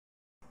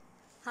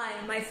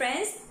Hi my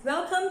friends,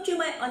 welcome to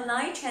my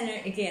online channel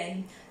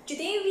again.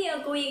 Today we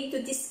are going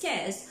to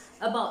discuss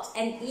about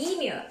an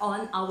email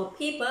on our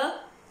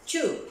paper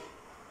 2.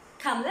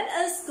 Come, let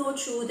us go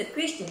through the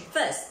question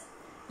first.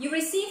 You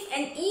received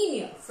an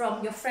email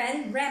from your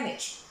friend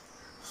Ramesh.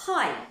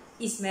 Hi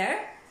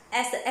Ismail,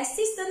 as the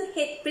assistant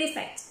head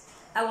prefect,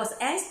 I was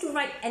asked to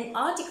write an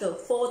article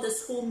for the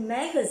school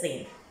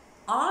magazine.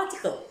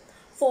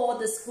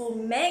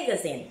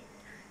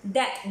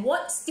 That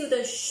what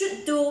students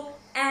should do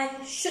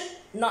and should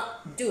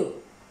not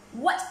do.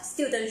 What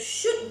students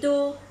should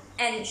do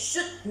and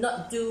should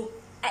not do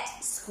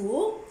at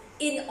school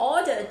in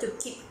order to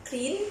keep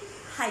clean,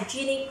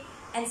 hygienic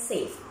and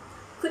safe.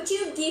 Could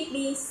you give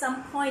me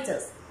some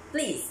pointers,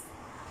 please?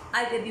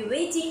 I will be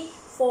waiting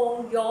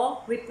for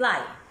your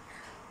reply.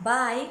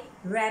 By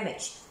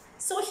Ramesh.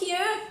 So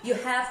here you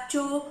have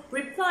to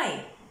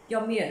reply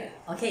your mail.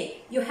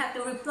 Okay, you have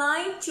to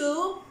reply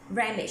to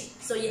Ramesh.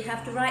 So you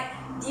have to write,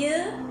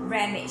 Dear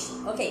Ramesh.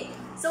 Okay,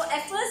 so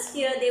at first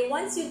here they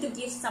want you to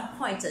give some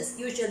pointers.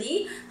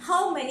 Usually,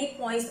 how many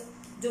points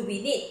do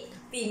we need?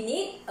 We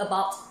need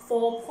about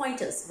 4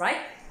 pointers,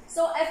 right?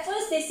 So at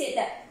first they said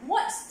that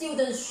what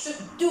students should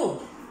do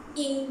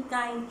in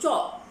their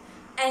job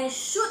and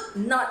should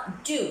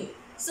not do.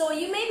 So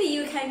you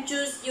can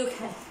choose to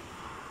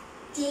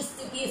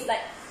give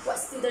like what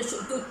students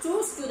should do,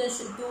 2 students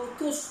should do,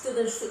 2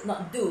 students should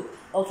not do.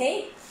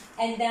 Okay,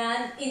 and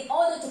then in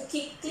order to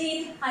keep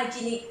clean,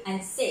 hygienic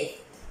and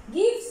safe,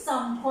 give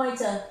some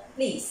pointer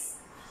please.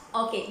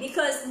 Okay,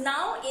 because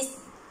now is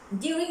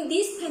during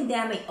this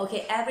pandemic,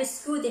 okay, every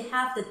school they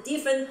have the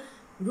different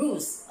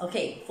rules,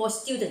 okay, for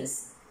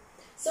students.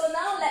 So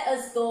now let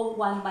us go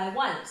one by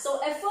one. So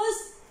at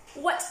first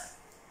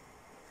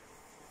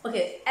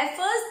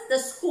the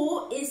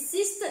school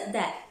insisted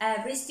that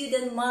every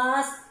student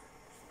must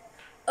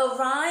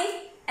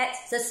arrive at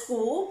the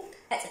school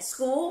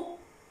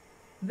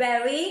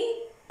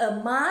wearing a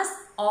mask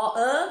or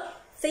a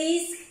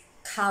face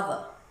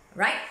cover,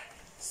 right?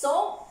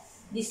 So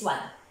this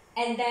one.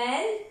 And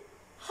then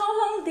how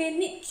long they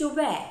need to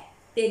wear?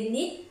 They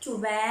need to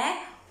wear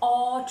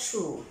all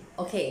through.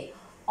 Okay,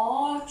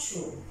 all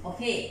through.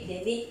 Okay,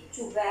 they need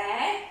to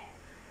wear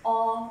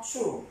all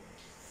through.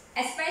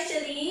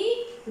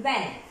 Especially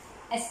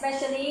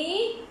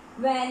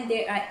when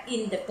they are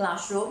in the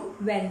classroom,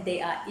 when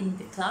they are in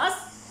the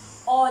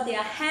class, or they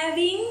are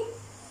having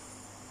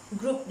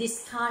group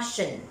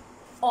discussion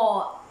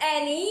or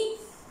any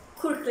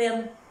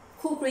curriculum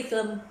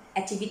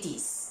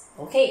activities.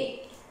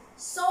 Okay,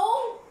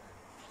 so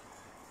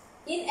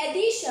in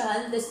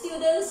addition, the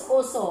students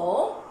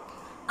also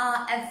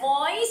are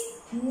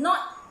advised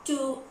not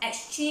to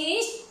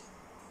exchange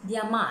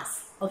their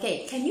masks.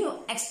 Okay, can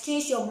you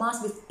exchange your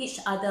mask with each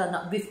other,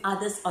 not with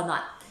others or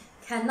not?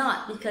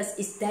 Cannot, because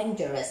it's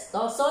dangerous.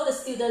 Also, the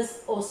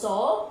students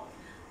also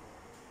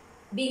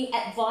being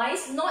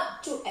advised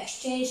not to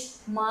exchange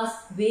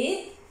masks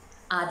with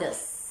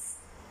others.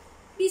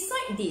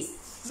 Besides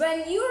this,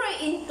 when you are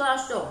in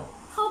classroom,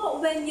 how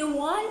about when you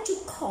want to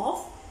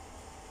cough?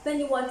 When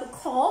you want to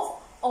cough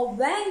or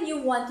when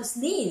you want to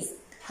sneeze,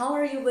 how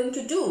are you going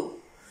to do?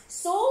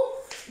 So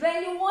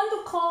when you want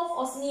to cough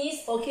or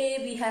sneeze, okay,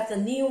 we have the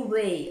new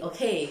way,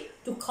 okay,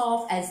 to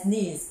cough and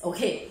sneeze.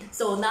 Okay,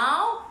 so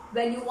now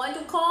when you want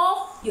to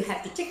cough, you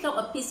have to take out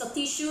a piece of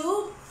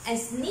tissue and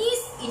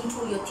sneeze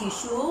into your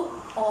tissue,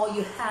 or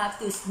you have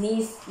to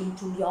sneeze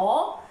into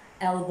your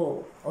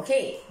elbow.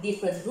 Okay,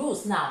 different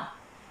rules now.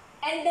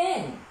 And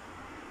then,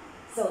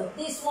 so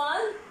this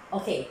one,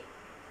 okay.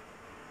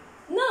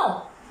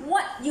 Now,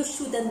 what you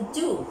shouldn't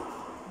do,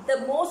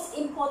 the most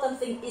important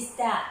thing is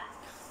that,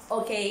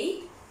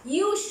 okay,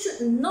 you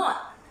should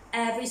not,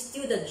 every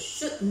student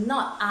should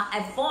not,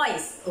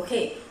 advised,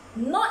 okay,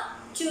 not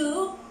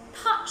to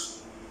touch,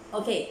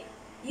 okay,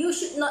 you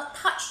should not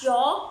touch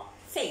your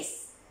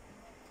face,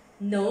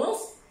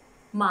 nose,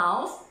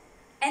 mouth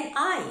and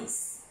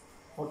eyes.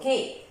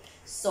 Okay,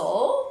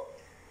 so,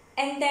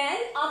 and then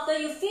after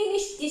you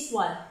finish this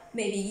one,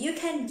 maybe you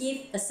can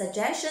give a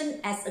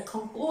suggestion as a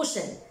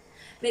conclusion.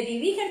 Maybe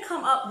we can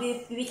come up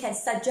with, we can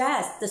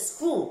suggest the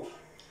school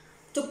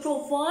to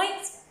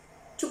provide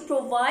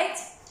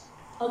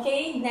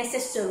okay,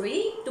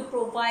 necessary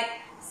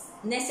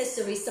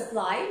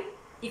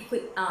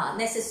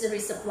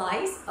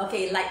supplies,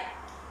 okay, like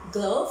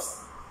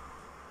gloves,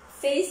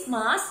 face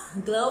mask,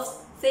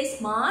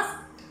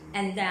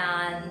 and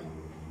then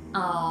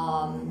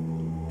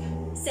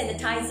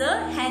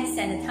sanitizer, hand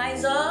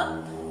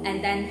sanitizer,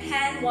 and then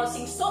hand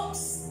washing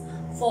soaps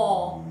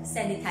for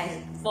sanitation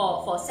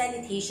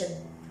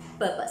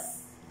purpose.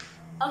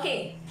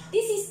 Okay,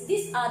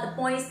 these are the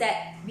points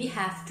that we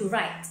have to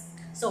write.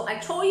 So I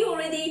told you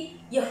already,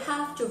 you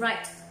have to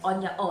write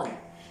on your own.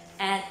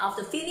 And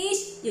after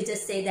finish, you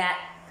just say that,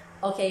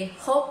 okay,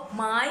 hope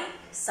my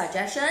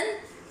suggestion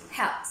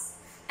helps.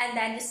 And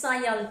then you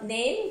sign your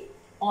name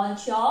on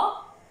your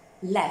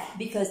left,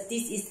 because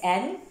this is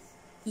an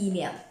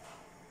email.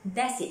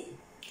 That's it.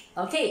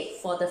 Okay,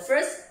 for the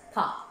first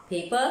part,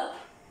 paper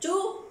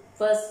 2,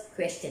 first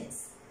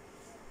questions.